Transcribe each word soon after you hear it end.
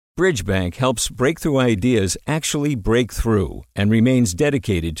Bridgebank helps breakthrough ideas actually break through and remains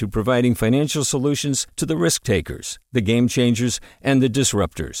dedicated to providing financial solutions to the risk takers, the game changers, and the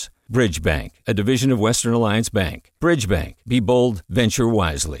disruptors. Bridgebank, a division of Western Alliance Bank. Bridgebank. Be bold, venture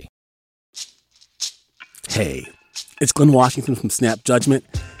wisely. Hey, it's Glenn Washington from Snap Judgment.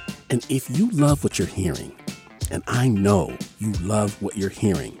 And if you love what you're hearing, and I know you love what you're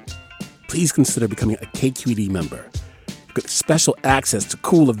hearing, please consider becoming a KQED member. You get special access to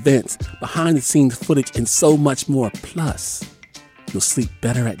cool events, behind-the-scenes footage, and so much more. Plus, you'll sleep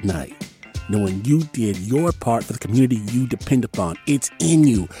better at night knowing you did your part for the community you depend upon. It's in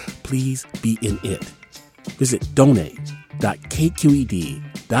you. Please be in it. Visit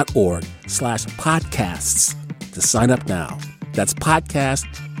donate.kqed.org/podcasts to sign up now. That's podcast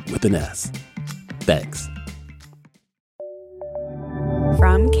with an S. Thanks.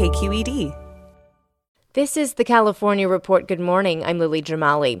 From KQED. This is the California Report. Good morning. I'm Lily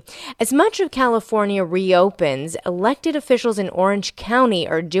Jamali. As much of California reopens, elected officials in Orange County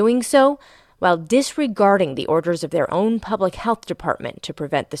are doing so while disregarding the orders of their own public health department to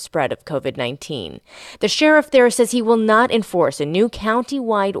prevent the spread of COVID-19. The sheriff there says he will not enforce a new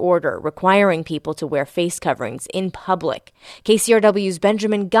county-wide order requiring people to wear face coverings in public. KCRW's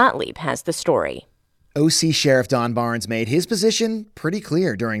Benjamin Gottlieb has the story. OC Sheriff Don Barnes made his position pretty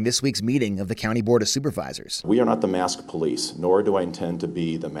clear during this week's meeting of the County Board of Supervisors. We are not the mask police, nor do I intend to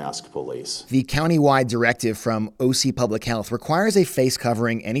be the mask police. The county-wide directive from OC Public Health requires a face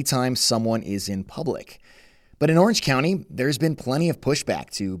covering anytime someone is in public. But in Orange County, there's been plenty of pushback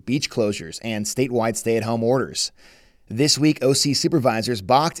to beach closures and statewide stay-at-home orders. This week, OC supervisors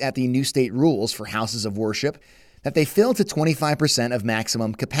balked at the new state rules for houses of worship that they fill to 25% of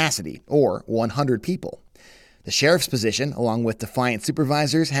maximum capacity, or 100 people. The sheriff's position, along with defiant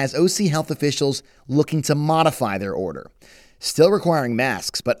supervisors, has OC health officials looking to modify their order, still requiring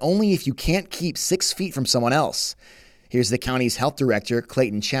masks, but only if you can't keep 6 feet from someone else. Here's the county's health director,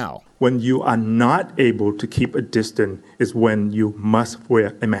 Clayton Chow. When you are not able to keep a distance is when you must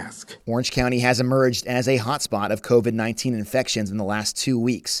wear a mask. Orange County has emerged as a hotspot of COVID-19 infections in the last 2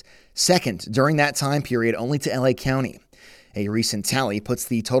 weeks. Second, during that time period, only to LA County. A recent tally puts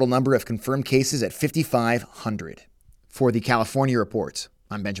the total number of confirmed cases at 5,500. For the California Report,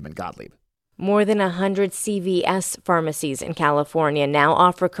 I'm Benjamin Gottlieb. More than 100 CVS pharmacies in California now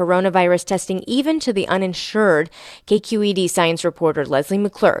offer coronavirus testing even to the uninsured. KQED science reporter Leslie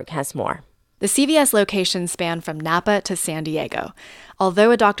McClurg has more. The CVS locations span from Napa to San Diego. Although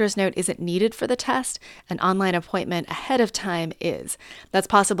a doctor's note isn't needed for the test, an online appointment ahead of time is. That's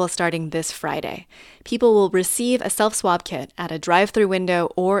possible starting this Friday. People will receive a self-swab kit at a drive-through window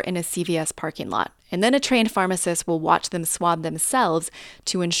or in a CVS parking lot. And then a trained pharmacist will watch them swab themselves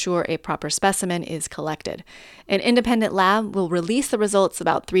to ensure a proper specimen is collected. An independent lab will release the results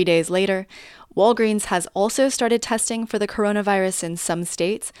about 3 days later. Walgreens has also started testing for the coronavirus in some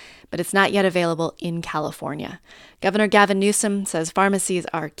states, but it's not yet available in California. Governor Gavin Newsom says pharmacies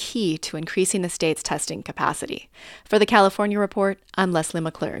are key to increasing the state's testing capacity. For the California Report, I'm Leslie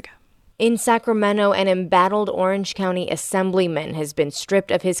McClurg. In Sacramento, an embattled Orange County assemblyman has been stripped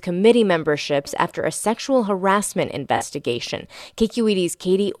of his committee memberships after a sexual harassment investigation. KQED's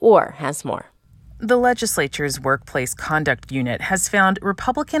Katie Orr has more. The legislature's Workplace Conduct Unit has found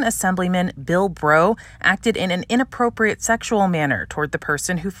Republican Assemblyman Bill Breaux acted in an inappropriate sexual manner toward the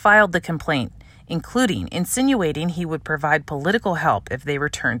person who filed the complaint, including insinuating he would provide political help if they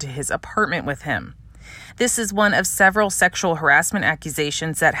returned to his apartment with him. This is one of several sexual harassment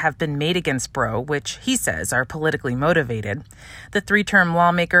accusations that have been made against Breaux, which he says are politically motivated. The 3-term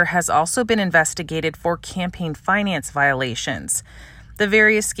lawmaker has also been investigated for campaign finance violations. The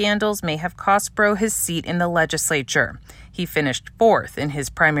various scandals may have cost Breaux his seat in the legislature. He finished 4th in his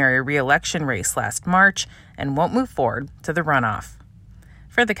primary re-election race last March and won't move forward to the runoff.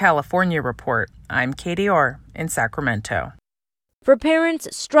 For the California Report, I'm Katie Orr in Sacramento. For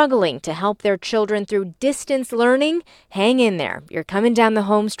parents struggling to help their children through distance learning, hang in there. You're coming down the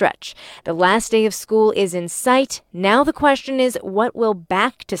home stretch. The last day of school is in sight. Now the question is, what will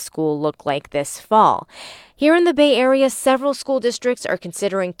back to school look like this fall? Here in the Bay Area, several school districts are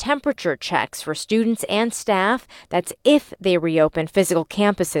considering temperature checks for students and staff. That's if they reopen physical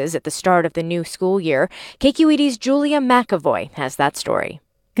campuses at the start of the new school year. KQED's Julia McAvoy has that story.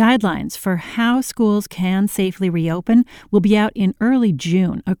 Guidelines for how schools can safely reopen will be out in early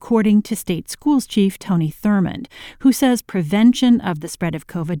June, according to State Schools Chief Tony Thurmond, who says prevention of the spread of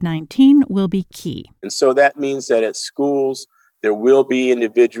COVID-19 will be key. And so that means that at schools, there will be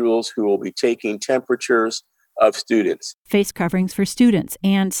individuals who will be taking temperatures of students. Face coverings for students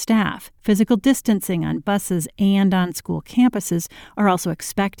and staff, physical distancing on buses and on school campuses are also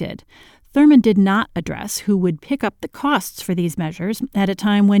expected. Thurmond did not address who would pick up the costs for these measures at a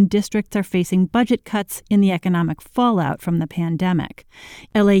time when districts are facing budget cuts in the economic fallout from the pandemic.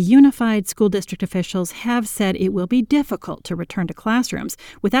 LA Unified School District officials have said it will be difficult to return to classrooms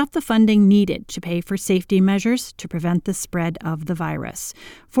without the funding needed to pay for safety measures to prevent the spread of the virus.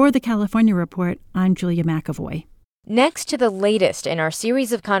 For the California Report, I'm Julia McEvoy. Next to the latest in our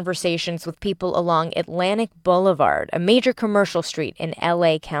series of conversations with people along Atlantic Boulevard, a major commercial street in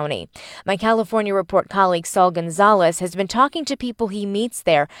L.A. County. My California Report colleague Saul Gonzalez has been talking to people he meets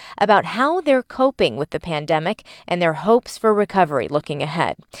there about how they're coping with the pandemic and their hopes for recovery looking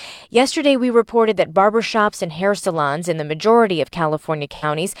ahead. Yesterday, we reported that barbershops and hair salons in the majority of California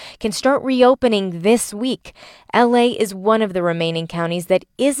counties can start reopening this week. L.A. is one of the remaining counties that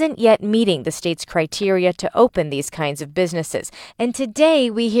isn't yet meeting the state's criteria to open these kinds of businesses. And today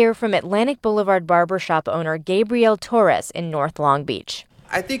we hear from Atlantic Boulevard barbershop owner Gabriel Torres in North Long Beach.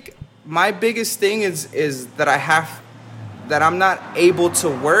 I think my biggest thing is that I'm not able to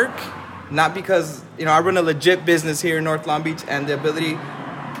work, not because, I run a legit business here in North Long Beach, and the ability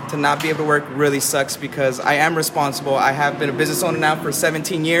to not be able to work really sucks because I am responsible. I have been a business owner now for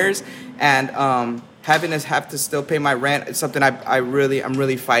 17 years, and having to have to still pay my rent is something I'm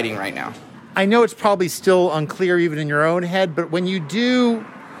really fighting right now. I know it's probably still unclear even in your own head, but when you do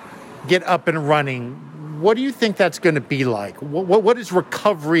get up and running, what do you think that's going to be like? What is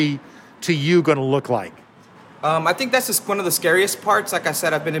recovery to you going to look like? I think that's just one of the scariest parts. Like I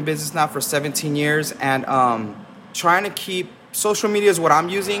said, I've been in business now for 17 years, and trying to keep social media is what I'm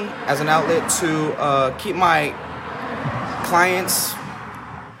using as an outlet to keep my clients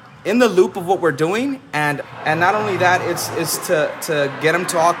in the loop of what we're doing, and not only that, it's to get them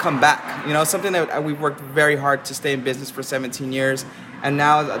to all come back. Something that we've worked very hard to stay in business for 17 years, and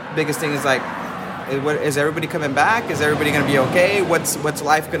now the biggest thing is like, is everybody coming back? Is everybody going to be okay? What's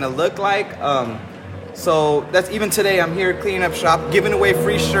life going to look like? So that's, even today I'm here cleaning up shop, giving away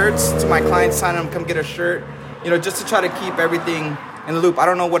free shirts to my clients, signing them come get a shirt, just to try to keep everything in the loop. I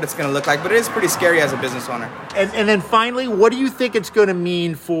don't know what it's going to look like, but it is pretty scary as a business owner. And then finally, what do you think it's going to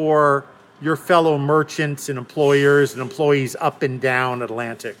mean for your fellow merchants and employers and employees up and down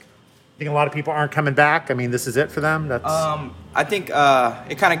Atlantic? I think a lot of people aren't coming back. I mean, this is it for them? I think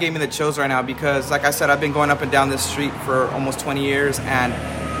it kind of gave me the chills right now because, like I said, I've been going up and down this street for almost 20 years, and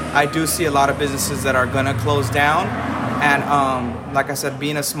I do see a lot of businesses that are going to close down. And like I said,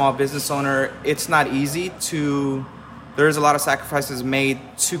 being a small business owner, it's not easy there's a lot of sacrifices made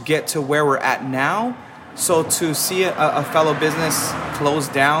to get to where we're at now. So to see a fellow business close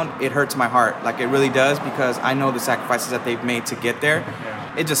down, it hurts my heart. Like, it really does, because I know the sacrifices that they've made to get there.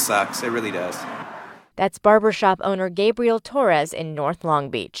 It just sucks. It really does. That's barbershop owner Gabriel Torres in North Long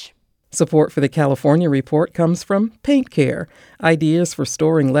Beach. Support for the California Report comes from Paint Care. Ideas for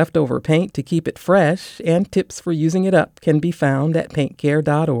storing leftover paint to keep it fresh and tips for using it up can be found at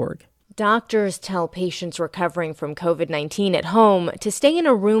paintcare.org. Doctors tell patients recovering from COVID-19 at home to stay in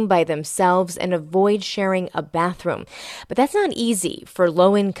a room by themselves and avoid sharing a bathroom. But that's not easy for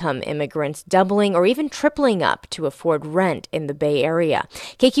low-income immigrants doubling or even tripling up to afford rent in the Bay Area.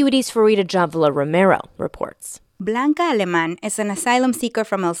 KQED's Farida Javla Romero reports. Blanca Aleman is an asylum seeker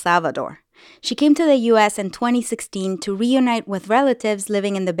from El Salvador. She came to the U.S. in 2016 to reunite with relatives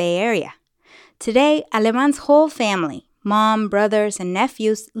living in the Bay Area. Today, Aleman's whole family, mom, brothers, and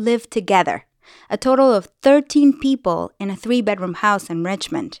nephews, live together, a total of 13 people in a 3-bedroom house in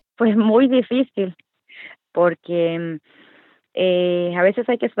Richmond. Pues muy difícil, porque a veces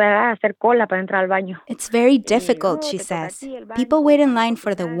hay que esperar a hacer cola para entrar al baño. It's very difficult, she says. People wait in line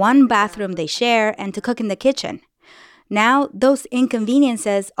for the one bathroom they share and to cook in the kitchen. Now, those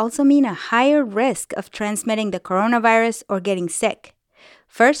inconveniences also mean a higher risk of transmitting the coronavirus or getting sick.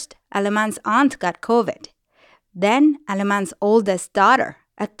 First, Aleman's aunt got COVID. Then, Aleman's oldest daughter,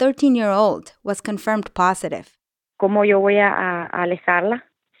 a 13-year-old, was confirmed positive. ¿Cómo yo voy a alejarla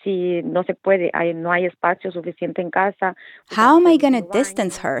si no se puede? No hay espacio suficiente en casa. How am I going to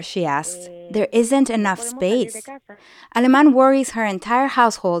distance her, she asks. There isn't enough space. Aleman worries her entire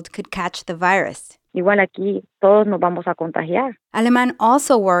household could catch the virus. Igual aquí, todos nos vamos a contagiar. Aleman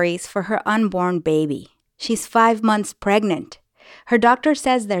also worries for her unborn baby. She's 5 months pregnant. Her doctor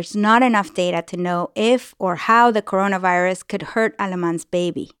says there's not enough data to know if or how the coronavirus could hurt Aleman's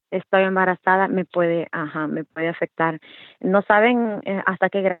baby. Estoy embarazada, me puede afectar. No saben hasta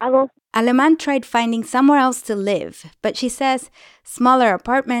qué grado. Aleman tried finding somewhere else to live, but she says smaller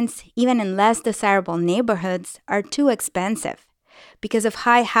apartments, even in less desirable neighborhoods, are too expensive. Because of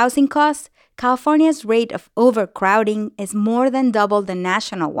high housing costs, California's rate of overcrowding is more than double the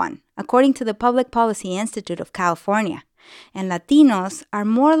national one, according to the Public Policy Institute of California. And Latinos are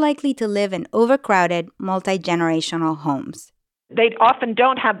more likely to live in overcrowded, multi-generational homes. They often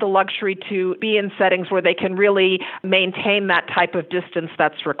don't have the luxury to be in settings where they can really maintain that type of distance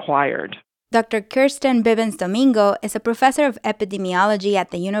that's required. Dr. Kirsten Bibbins-Domingo is a professor of epidemiology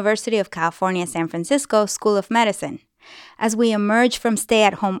at the University of California, San Francisco School of Medicine. As we emerge from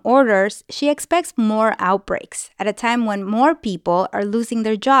stay-at-home orders, she expects more outbreaks at a time when more people are losing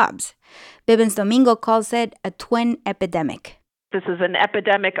their jobs. Bibbins-Domingo calls it a twin epidemic. This is an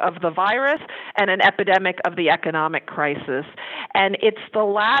epidemic of the virus and an epidemic of the economic crisis. And it's the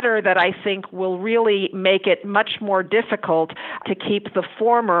latter that I think will really make it much more difficult to keep the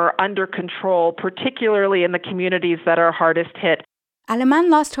former under control, particularly in the communities that are hardest hit. Aleman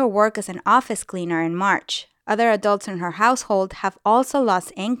lost her work as an office cleaner in March. Other adults in her household have also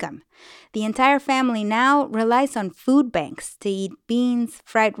lost income. The entire family now relies on food banks to eat beans,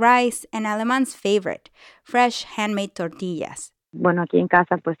 fried rice, and Aleman's favorite, fresh handmade tortillas. Bueno, aquí en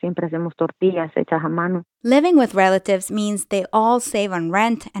casa pues siempre hacemos tortillas hechas a mano. Living with relatives means they all save on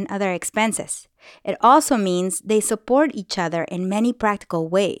rent and other expenses. It also means they support each other in many practical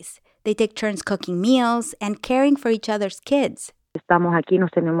ways. They take turns cooking meals and caring for each other's kids. Estamos aquí,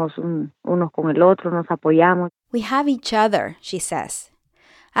 nos tenemos unos con el otro, nos apoyamos. We have each other, she says.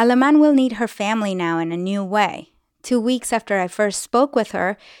 Aleman will need her family now in a new way. 2 weeks after I first spoke with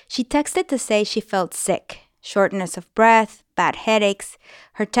her, she texted to say she felt sick. Shortness of breath, bad headaches.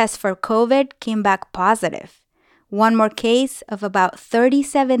 Her test for COVID came back positive. One more case of about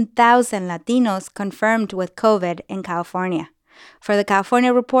 37,000 Latinos confirmed with COVID in California. For the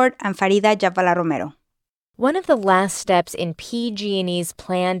California Report, I'm Farida Jhabvala Romero. One of the last steps in PG&E's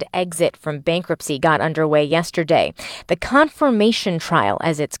planned exit from bankruptcy got underway yesterday. The confirmation trial,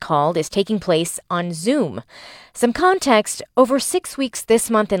 as it's called, is taking place on Zoom. Some context, over 6 weeks this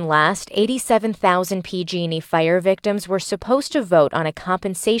month and last, 87,000 PG&E fire victims were supposed to vote on a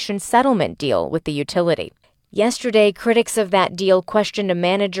compensation settlement deal with the utility. Yesterday, critics of that deal questioned a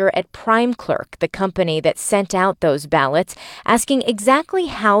manager at PrimeClerk, the company that sent out those ballots, asking exactly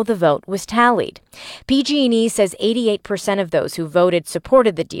how the vote was tallied. PG&E says 88% of those who voted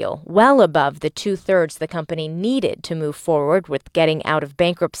supported the deal, well above the 2/3 the company needed to move forward with getting out of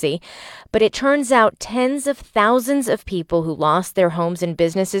bankruptcy. But it turns out tens of thousands of people who lost their homes and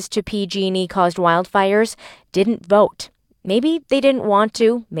businesses to PG&E-caused wildfires didn't vote. Maybe they didn't want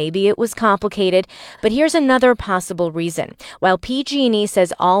to, maybe it was complicated, but here's another possible reason. While PG&E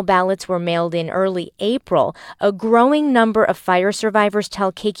says all ballots were mailed in early April, a growing number of fire survivors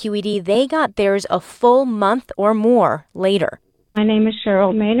tell KQED they got theirs a full month or more later. My name is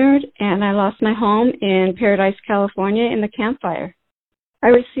Cheryl Maynard, and I lost my home in Paradise, California in the Camp Fire. I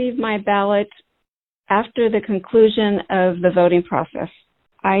received my ballot after the conclusion of the voting process.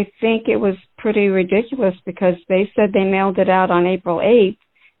 I think it was pretty ridiculous because they said they mailed it out on April 8th,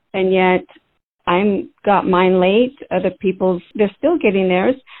 and yet I got mine late. Other people's, they're still getting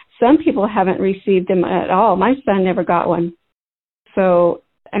theirs. Some people haven't received them at all. My son never got one. So,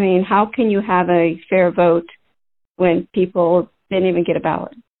 I mean, how can you have a fair vote when people didn't even get a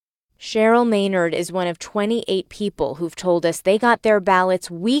ballot? Cheryl Maynard is one of 28 people who've told us they got their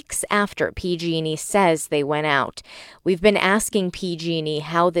ballots weeks after PG&E says they went out. We've been asking PG&E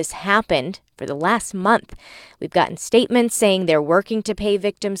how this happened for the last month. We've gotten statements saying they're working to pay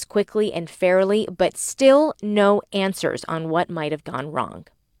victims quickly and fairly, but still no answers on what might have gone wrong.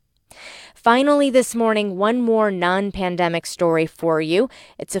 Finally, this morning, one more non-pandemic story for you.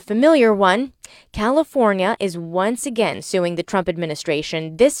 It's a familiar one. California is once again suing the Trump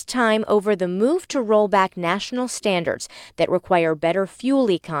administration, this time over the move to roll back national standards that require better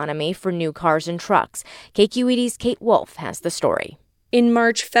fuel economy for new cars and trucks. KQED's Kate Wolf has the story. In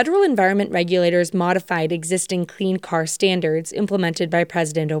March, federal environment regulators modified existing clean car standards implemented by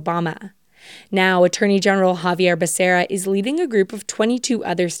President Obama. Now, Attorney General Xavier Becerra is leading a group of 22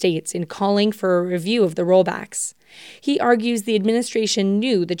 other states in calling for a review of the rollbacks. He argues the administration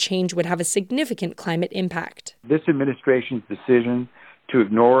knew the change would have a significant climate impact. This administration's decision to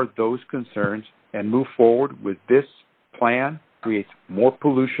ignore those concerns and move forward with this plan creates more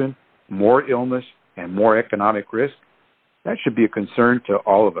pollution, more illness, and more economic risk. That should be a concern to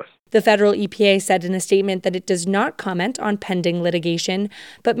all of us. The federal EPA said in a statement that it does not comment on pending litigation,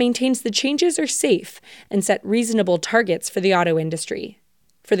 but maintains the changes are safe and set reasonable targets for the auto industry.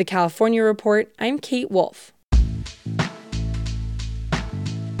 For the California Report, I'm Kate Wolf.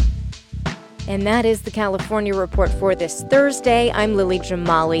 And that is the California Report for this Thursday. I'm Lily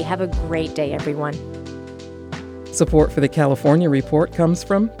Jamali. Have a great day, everyone. Support for the California Report comes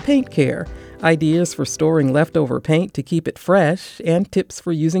from Paint Care. Ideas for storing leftover paint to keep it fresh and tips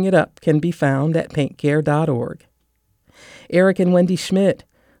for using it up can be found at paintcare.org. Eric and Wendy Schmidt,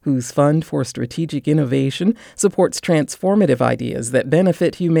 whose Fund for Strategic Innovation supports transformative ideas that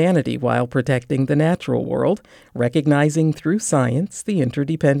benefit humanity while protecting the natural world, recognizing through science the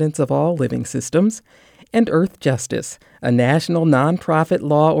interdependence of all living systems, and Earth Justice, a national nonprofit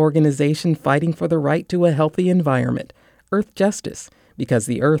law organization fighting for the right to a healthy environment. Earth Justice, because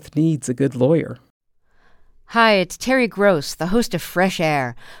the earth needs a good lawyer. Hi, it's Terry Gross, the host of Fresh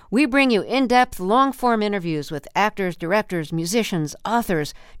Air. We bring you in-depth, long-form interviews with actors, directors, musicians,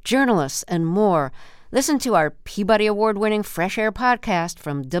 authors, journalists, and more. Listen to our Peabody Award-winning Fresh Air podcast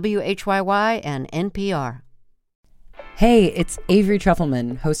from WHYY and NPR. Hey, it's Avery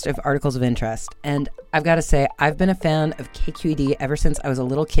Trufelman, host of Articles of Interest, and I've got to say, I've been a fan of KQED ever since I was a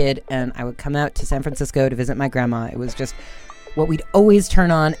little kid, and I would come out to San Francisco to visit my grandma. It was just what we'd always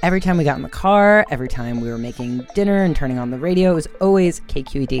turn on every time we got in the car, every time we were making dinner and turning on the radio. It was always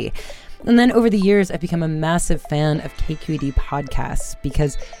KQED. And then over the years, I've become a massive fan of KQED podcasts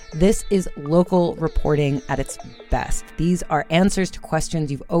because this is local reporting at its best. These are answers to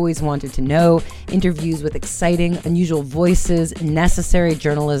questions you've always wanted to know, interviews with exciting, unusual voices, necessary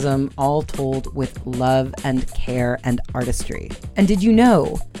journalism, all told with love and care and artistry. And did you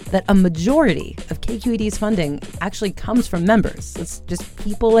know that a majority of KQED's funding actually comes from members? It's just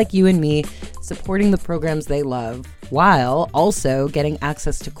people like you and me supporting the programs they love, while also getting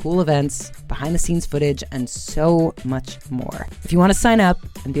access to cool events, behind-the-scenes footage, and so much more. If you want to sign up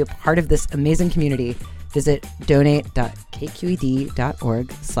and be a part of this amazing community, visit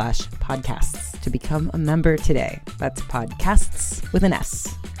donate.kqed.org/podcasts to become a member today. That's podcasts with an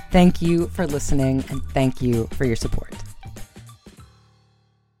S. Thank you for listening, and thank you for your support.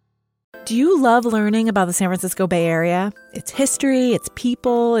 Do you love learning about the San Francisco Bay Area? Its history, its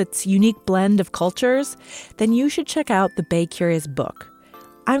people, its unique blend of cultures? Then you should check out the Bay Curious book.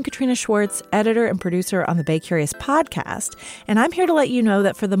 I'm Katrina Schwartz, editor and producer on the Bay Curious podcast, and I'm here to let you know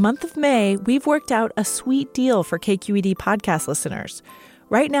that for the month of May, we've worked out a sweet deal for KQED podcast listeners.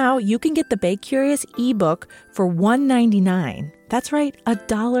 Right now, you can get the Bay Curious ebook for $1.99. That's right,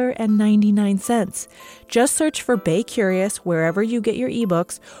 $1.99. Just search for Bay Curious wherever you get your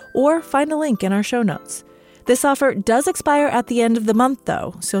ebooks or find a link in our show notes. This offer does expire at the end of the month,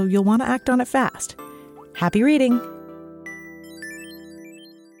 though, so you'll want to act on it fast. Happy reading!